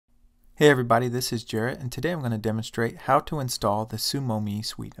Hey everybody, this is Jarrett, and today I'm going to demonstrate how to install the SumoMe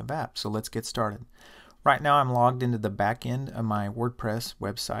suite of apps. So let's get started. Right now I'm logged into the back end of my WordPress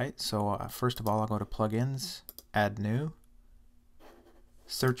website. So first of all, I'll go to Plugins, Add New,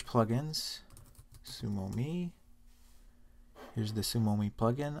 Search Plugins, SumoMe. Here's the SumoMe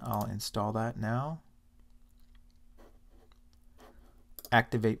plugin. I'll install that now.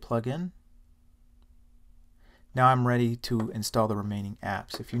 Activate plugin. Now I'm ready to install the remaining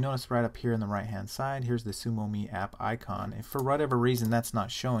apps. If you notice right up here on the right hand side, here's the SumoMe app icon. If for whatever reason that's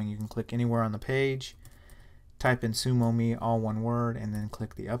not showing, you can click anywhere on the page, type in SumoMe, all one word, and then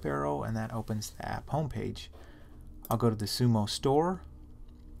click the up arrow, and that opens the app homepage. I'll go to the Sumo store.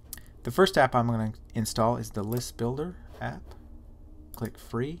 The first app I'm going to install is the List Builder app. Click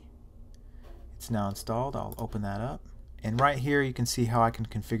free. It's now installed. I'll open that up. And right here you can see how I can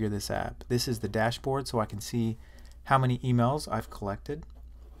configure this app. This is the dashboard, so I can see how many emails I've collected.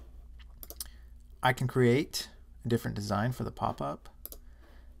 I can create a different design for the pop-up.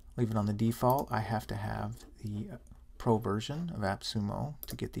 Leave it on the default. I have to have the pro version of AppSumo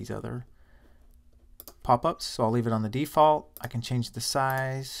to get these other pop-ups, so I'll leave it on the default. I can change the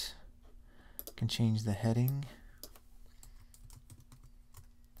size, I can change the heading,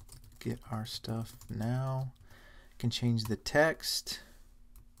 get our stuff now. Can change the text.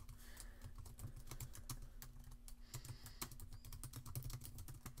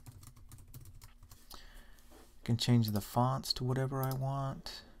 Can change the fonts to whatever I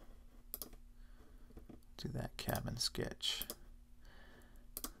want. Do that cabin sketch.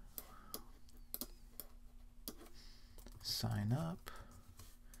 Sign up.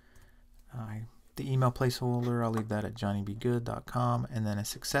 The email placeholder, I'll leave that at johnnybgood.com, and then a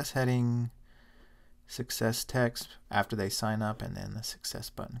success heading, success text after they sign up, and then the success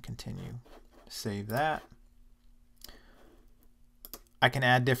button, continue. Save that. I can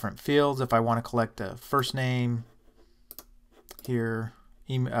add different fields if I want to collect a first name here,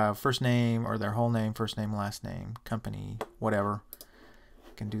 first name or their whole name, first name, last name, company, whatever.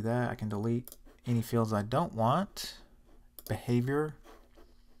 I can do that. I can delete any fields I don't want. Behavior.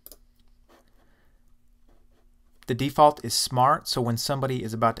 The default is smart, so when somebody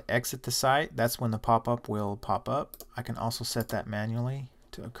is about to exit the site, that's when the pop-up will pop up. I can also set that manually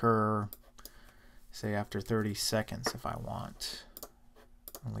to occur, say, after 30 seconds if I want.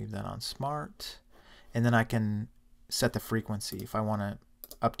 I'll leave that on smart. And then I can set the frequency. If I want it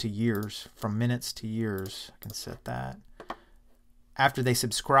up to years, from minutes to years, I can set that. After they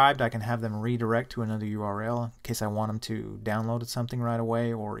subscribed, I can have them redirect to another URL in case I want them to download something right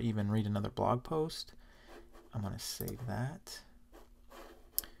away or even read another blog post. I'm going to save that.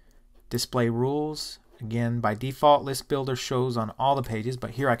 Display rules. Again, by default, List Builder shows on all the pages,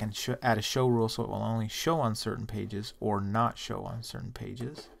 but here I can add a show rule so it will only show on certain pages or not show on certain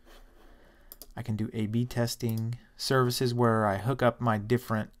pages. I can do A/B testing. Services, where I hook up my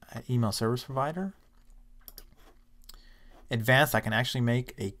different email service provider. Advanced, I can actually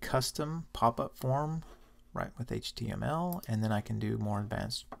make a custom pop-up form right with HTML, and then I can do more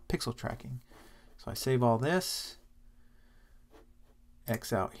advanced pixel tracking. So I save all this,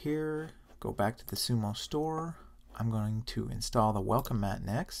 X out here, go back to the Sumo store. I'm going to install the welcome mat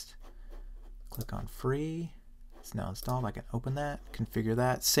next. Click on free. It's now installed. I can open that, configure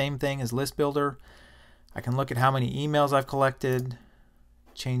that. Same thing as List Builder. I can look at how many emails I've collected,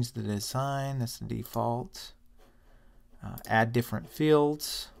 change the design, that's the default. Add different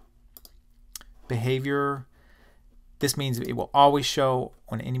fields. Behavior. This means it will always show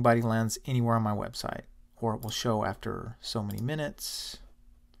when anybody lands anywhere on my website, or it will show after so many minutes,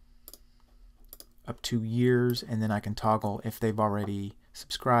 up to years, and then I can toggle if they've already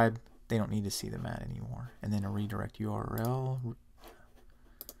subscribed, they don't need to see the ad anymore. And then a redirect URL.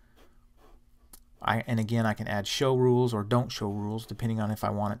 And again, I can add show rules or don't show rules depending on if I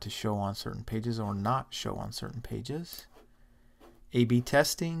want it to show on certain pages or not show on certain pages. A/B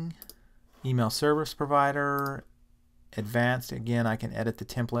testing, email service provider. Advanced, again, I can edit the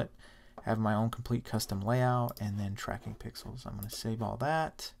template, have my own complete custom layout, and then tracking pixels. I'm going to save all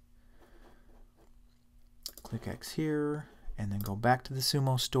that. Click X here, and then go back to the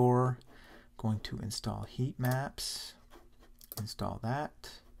Sumo store. Going to install heat maps. Install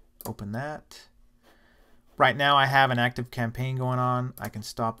that. Open that. Right now I have an active campaign going on. I can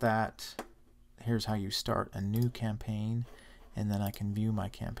stop that. Here's how you start a new campaign, and then I can view my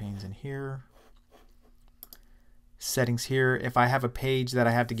campaigns in here. Settings here. If I have a page that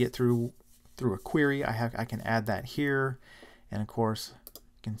I have to get through a query, I can add that here, and of course I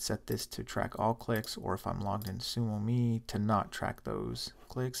can set this to track all clicks, or if I'm logged in SumoMe, to not track those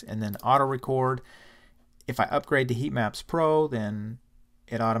clicks. And then auto record. If I upgrade to Heat Maps Pro, then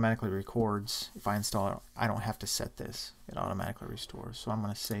it automatically records. If I install it, I don't have to set this. It automatically restores. So I'm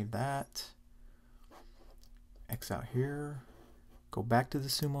going to save that. X out here. Go back to the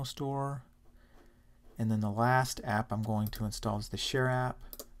Sumo store. And then the last app I'm going to install is the Share app.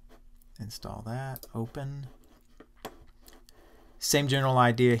 Install that. Open. Same general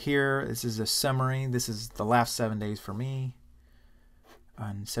idea here. This is a summary. This is the last 7 days for me.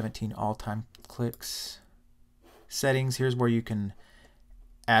 On 17 all-time clicks. Settings. Here's where you can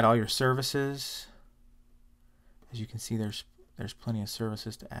add all your services. As you can see, there's plenty of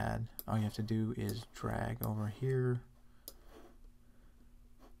services to add. All you have to do is drag over here.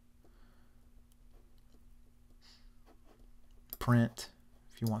 Print,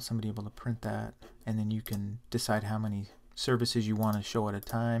 if you want somebody able to print that, and then you can decide how many services you want to show at a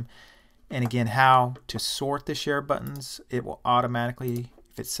time. And again, how to sort the share buttons. It will automatically,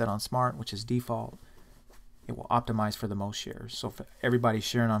 if it's set on smart, which is default, it will optimize for the most shares. So if everybody's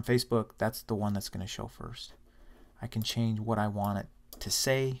sharing on Facebook, that's the one that's going to show first. I can change what I want it to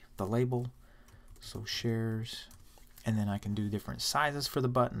say, the label, so shares, and then I can do different sizes for the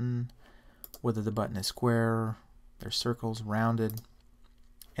button, whether the button is square, there's circles, rounded,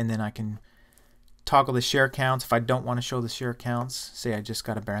 and then I can toggle the share counts. If I don't want to show the share counts, say I just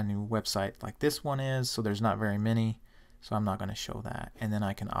got a brand new website like this one is, so there's not very many, so I'm not going to show that. And then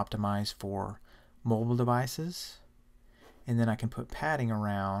I can optimize for mobile devices, and then I can put padding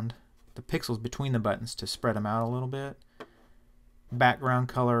around the pixels between the buttons to spread them out a little bit, background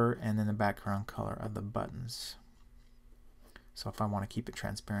color, and then the background color of the buttons. So if I want to keep it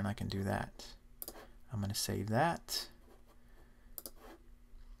transparent, I can do that. I'm going to save that.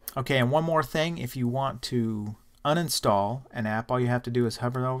 Okay, and one more thing, if you want to uninstall an app, all you have to do is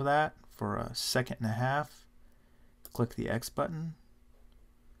hover over that for a second and a half, click the X button,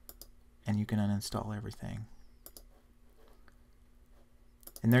 and you can uninstall everything.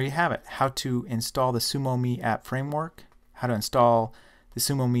 And there you have it, how to install the SumoMe app framework, how to install the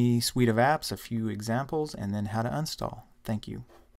SumoMe suite of apps, a few examples, and then how to uninstall. Thank you.